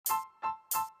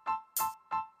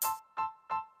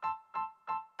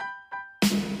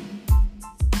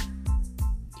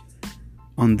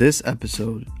On this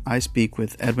episode, I speak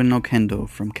with Edwin Oquendo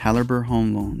from Caliber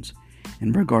Home Loans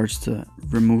in regards to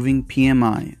removing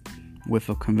PMI with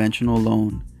a conventional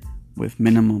loan with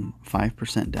minimum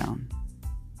 5% down.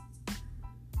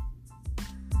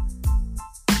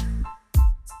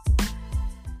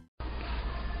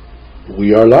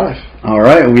 We are live. All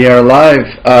right, we are live.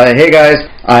 Hey guys,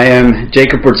 I am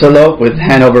Jacob Portillo with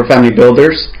Hanover Family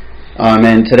Builders,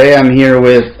 and today I'm here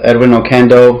with Edwin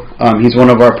Oquendo. He's one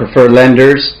of our preferred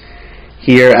lenders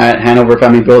here at Hanover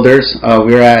Family Builders.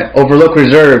 We're at Overlook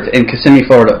Reserve in Kissimmee,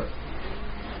 Florida.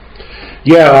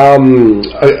 Yeah,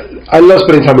 I love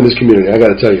spending time in this community, I got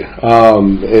to tell you,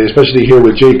 and especially here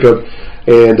with Jacob.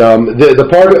 And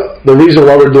the reason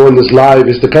why we're doing this live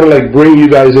is to kind of like bring you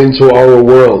guys into our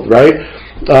world, right?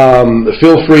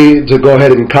 Feel free to go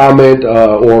ahead and comment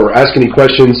or ask any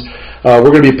questions.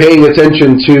 We're going to be paying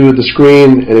attention to the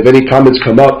screen, and if any comments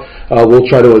come up, we'll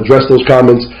try to address those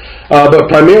comments. But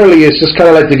primarily, it's just kind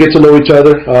of like to get to know each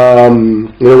other.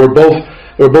 We're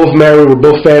both married, we're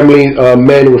both family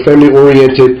men, we're family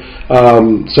oriented.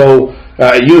 So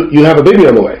you have a baby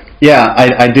on the way. Yeah,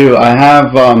 I do. I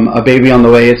have a baby on the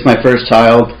way. It's my first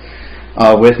child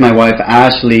with my wife,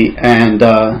 Ashley, and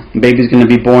baby's going to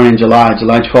be born in July.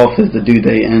 July 12th is the due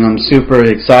date, and I'm super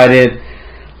excited.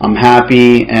 I'm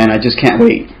happy, and I just can't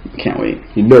wait. Can't wait.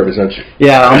 You're nervous, aren't you?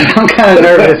 Yeah, I'm kind of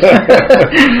nervous.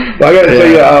 Well, I got to tell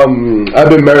you, I've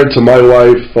been married to my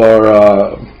wife for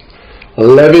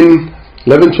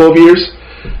 12 years,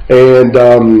 and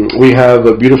we have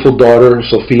a beautiful daughter,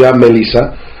 Sofia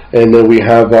Melissa. And then we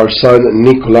have our son,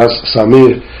 Nicolas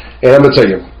Samir. And I'm going to tell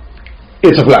you,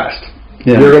 it's a blast.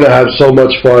 Yeah. You're going to have so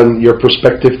much fun. Your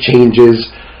perspective changes.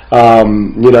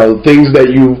 Things that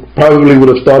you probably would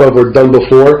have thought of or done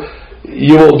before,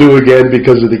 you won't do again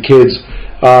because of the kids.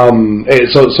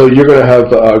 So you're going to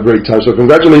have a great time. So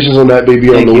congratulations on that baby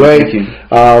on the way. Thank you.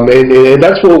 And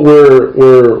that's what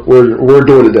we're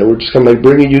doing today. We're just kind of like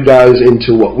bringing you guys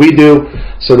into what we do,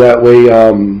 so that way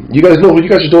you guys know who you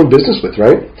guys are doing business with,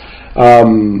 right?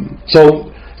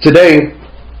 So today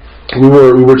we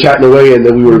were chatting away, and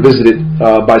then we were visited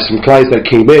by some clients that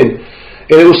came in,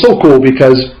 and it was so cool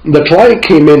because the client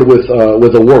came in with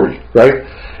a worry, right?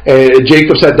 And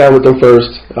Jacob sat down with them first,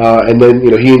 and then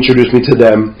he introduced me to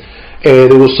them,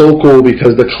 and it was so cool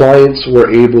because the clients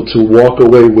were able to walk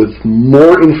away with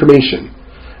more information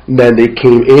than they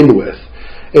came in with.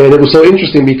 And it was so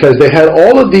interesting because they had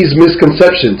all of these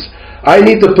misconceptions. I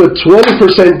need to put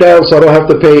 20% down so I don't have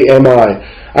to pay MI.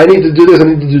 I need to do this, I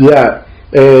need to do that.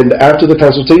 And after the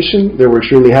consultation, they were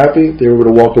extremely happy. They were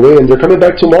able to walk away, and they're coming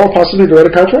back tomorrow possibly to write a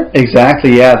contract?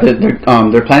 Exactly, yeah.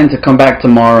 They're planning to come back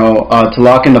tomorrow to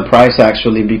lock in the price,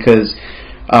 actually, because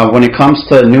when it comes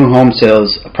to new home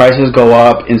sales, prices go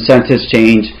up, incentives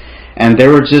change, and they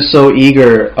were just so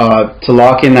eager to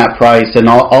lock in that price. And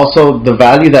also the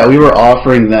value that we were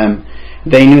offering them,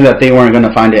 they knew that they weren't going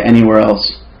to find it anywhere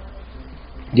else.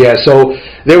 Yeah, so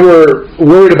they were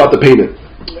worried about the payment.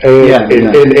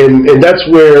 And that's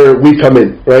where we come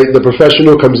in, right? The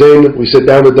professional comes in, we sit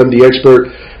down with them, the expert,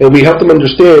 and we help them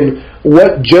understand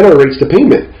what generates the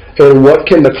payment and what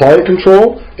can the client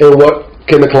control and what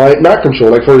can the client not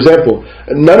control. Like, for example,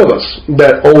 none of us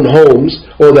that own homes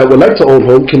or that would like to own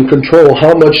homes can control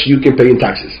how much you can pay in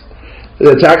taxes.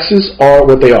 The taxes are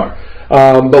what they are.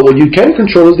 But what you can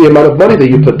control is the amount of money that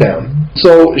you put down.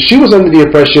 So she was under the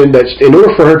impression that in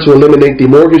order for her to eliminate the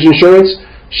mortgage insurance,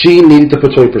 she needed to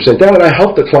put 20% down, and I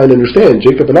helped the client understand.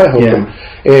 Jacob and I helped them.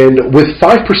 And with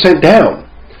 5% down,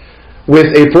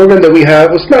 with a program that we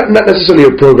have, it's not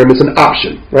necessarily a program, it's an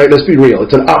option, right? Let's be real,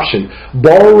 it's an option.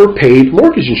 Borrower-paid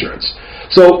mortgage insurance.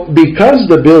 So because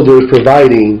the builder is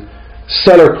providing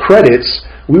seller credits,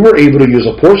 we were able to use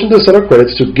a portion of the seller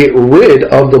credits to get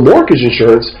rid of the mortgage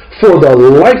insurance for the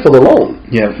life of the loan.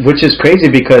 Yeah, which is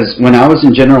crazy because when I was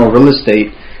in general real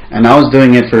estate, and I was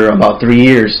doing it for about 3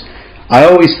 years, I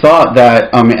always thought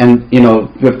that,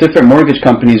 with different mortgage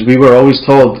companies, we were always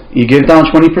told, you give down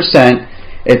 20%,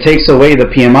 it takes away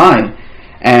the PMI.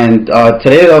 And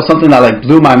today that was something that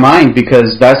blew my mind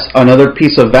because that's another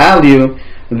piece of value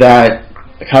that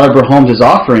Caliber Homes is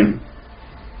offering.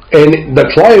 And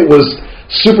the client was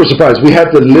super surprised. We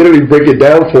had to literally break it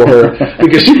down for her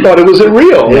because she thought it wasn't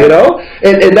real,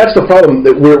 And that's the problem.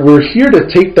 We're here to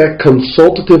take that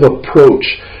consultative approach.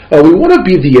 We want to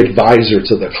be the advisor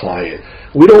to the client.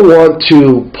 We don't want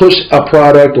to push a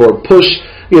product or push,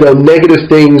 negative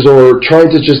things or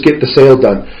trying to just get the sale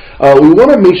done. We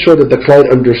want to make sure that the client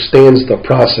understands the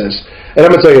process. And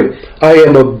I'm going to tell you, I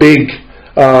am a big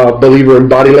believer in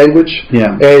body language.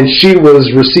 Yeah. And she was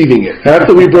receiving it.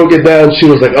 After we broke it down, she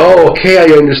was like, oh, okay, I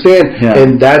understand. Yeah.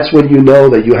 And that's when you know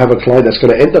that you have a client that's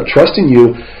going to end up trusting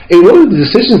you in one of the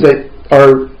decisions that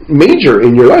are major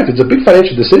in your life. It's a big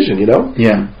financial decision, you know?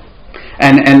 Yeah.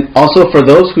 And also for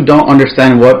those who don't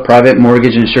understand what private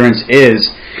mortgage insurance is,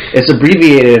 it's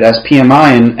abbreviated as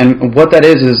PMI, and what that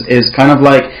is kind of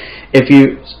like if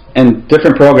you, in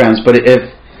different programs, but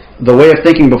if the way of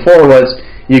thinking before was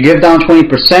you give down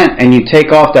 20% and you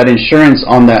take off that insurance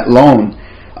on that loan.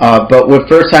 But with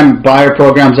first-time buyer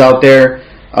programs out there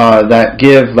that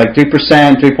give like 3%,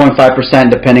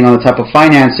 3.5%, depending on the type of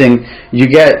financing, you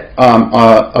get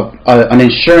an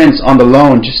insurance on the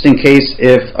loan just in case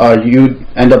if you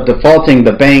end up defaulting,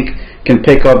 the bank can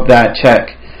pick up that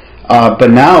check. But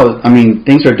now, I mean,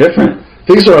 things are different.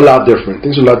 Things are a lot different.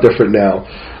 Things are a lot different now.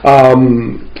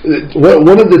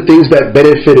 One of the things that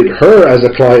benefited her as a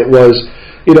client was,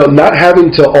 you know, not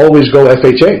having to always go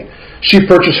FHA. She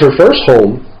purchased her first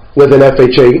home with an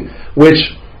FHA,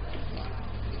 which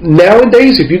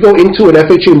nowadays, if you go into an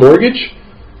FHA mortgage,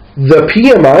 the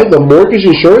PMI, the mortgage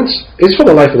insurance, is for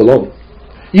the life of the loan.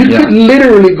 You could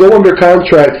literally go under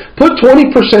contract, put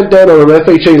 20% down on an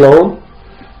FHA loan,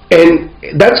 and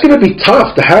that's going to be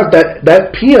tough to have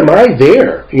that PMI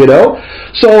there, you know?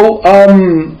 So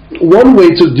one way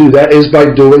to do that is by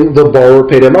doing the borrower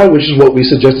paid MI, which is what we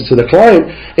suggested to the client,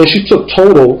 and she took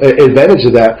total advantage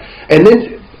of that. And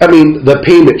then, I mean, the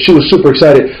payment, she was super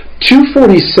excited.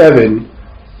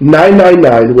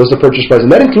 $247,999 was the purchase price,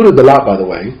 and that included the lot, by the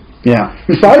way. Yeah.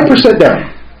 5%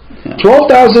 down.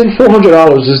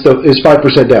 $12,400 is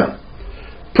 5% down.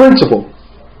 Principal,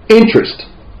 interest,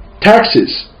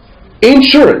 taxes,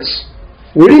 insurance.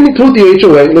 We didn't include the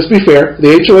HOA. Let's be fair.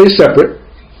 The HOA is separate.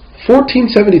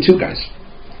 $1,472, guys.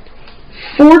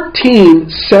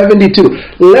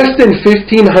 $1,472. Less than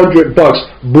 $1,500.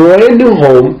 Brand new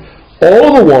home.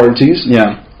 All the warranties.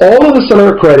 Yeah. All of the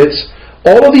seller credits.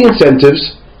 All of the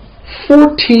incentives.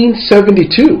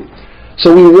 $1,472.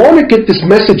 So we want to get this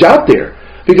message out there,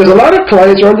 because a lot of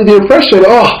clients are under the impression,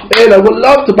 oh man, I would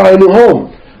love to buy a new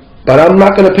home, but I'm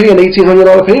not going to pay an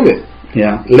 $1,800 payment.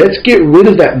 Yeah. Let's get rid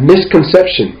of that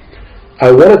misconception.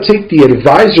 I want to take the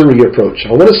advisory approach.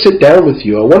 I want to sit down with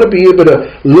you. I want to be able to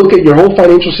look at your whole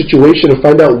financial situation and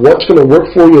find out what's going to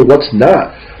work for you and what's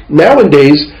not.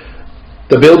 Nowadays,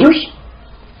 the builders,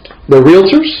 the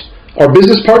realtors, our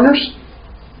business partners,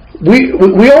 we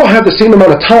all have the same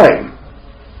amount of time,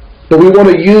 but we don't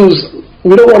want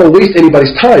to waste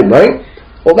anybody's time, right?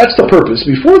 Well, that's the purpose.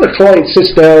 Before the client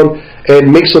sits down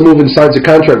and makes a move and signs a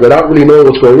contract without really knowing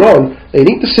what's going on, they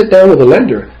need to sit down with a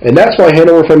lender. And that's why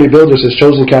Hanover Family Builders has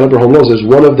chosen Caliber Home Loans as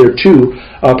one of their two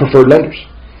preferred lenders.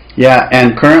 Yeah,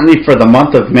 and currently for the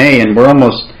month of May, and we're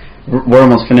almost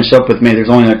finished up with May.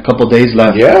 There's only a couple days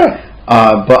left. Yeah.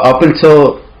 But up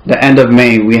until the end of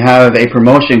May, we have a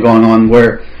promotion going on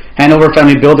where Hanover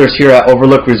Family Builders here at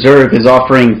Overlook Reserve is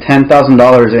offering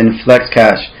 $10,000 in flex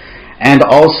cash. And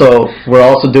also, we're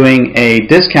also doing a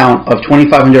discount of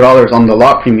 $2,500 on the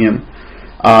lot premium.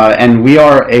 And we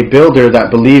are a builder that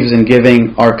believes in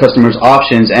giving our customers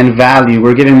options and value.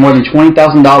 We're giving more than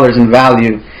 $20,000 in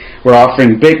value. We're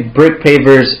offering big brick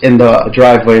pavers in the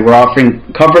driveway. We're offering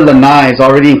cover lanais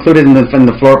already included in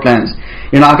the floor plans.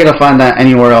 You're not going to find that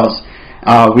anywhere else.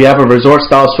 We have a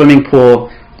resort-style swimming pool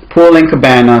and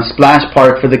cabana, splash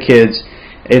park for the kids.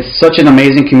 It's such an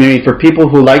amazing community for people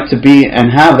who like to be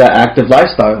and have that active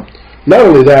lifestyle. Not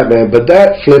only that, man, but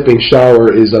that flipping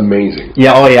shower is amazing.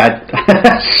 Yeah, oh yeah.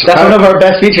 That's one of our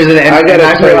best features. I gotta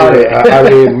tell you, I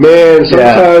mean, man,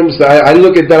 sometimes I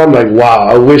look at that, I'm like, wow,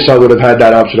 I wish I would have had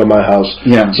that option on my house.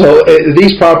 Yeah. So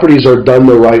these properties are done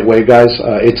the right way, guys.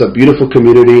 It's a beautiful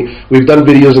community. We've done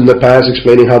videos in the past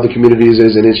explaining how the community is,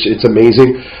 and it's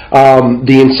amazing.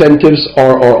 The incentives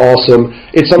are awesome.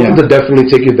 It's something to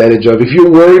definitely take advantage of. If you're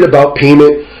worried about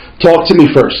payment, talk to me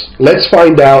first. Let's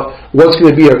find out what's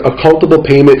going to be a comfortable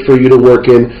payment for you to work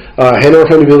in. Hanover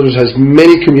Family Builders has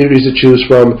many communities to choose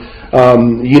from.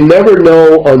 You never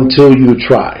know until you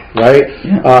try, right?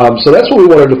 Yeah. So that's what we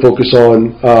wanted to focus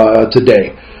on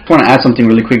today. I want to add something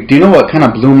really quick. Do you know what kind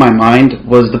of blew my mind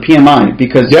was the PMI?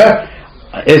 Because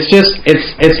it's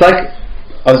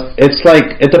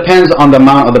like it depends on the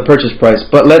amount of the purchase price.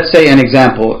 But let's say an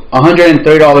example,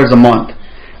 $130 a month.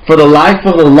 For the life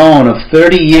of the loan of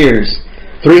 30 years,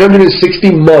 360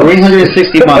 months.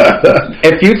 360 months.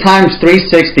 If you times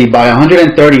 360 by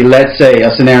 130, let's say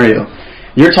a scenario,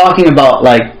 you're talking about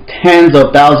like tens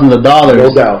of thousands of dollars.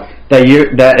 No doubt.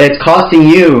 That it's costing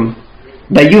you,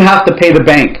 that you have to pay the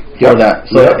bank for that.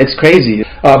 So it's crazy.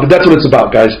 But that's what it's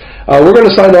about, guys. We're going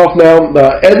to sign off now.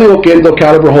 Edwin Oquendo,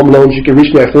 Caliber Home Loans. You can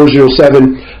reach me at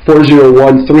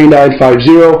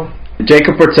 407-401-3950.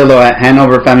 Jacob Portillo at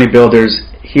Hanover Family Builders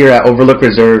here at Overlook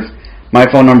Reserve. My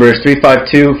phone number is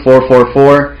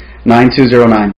 352-444-9209.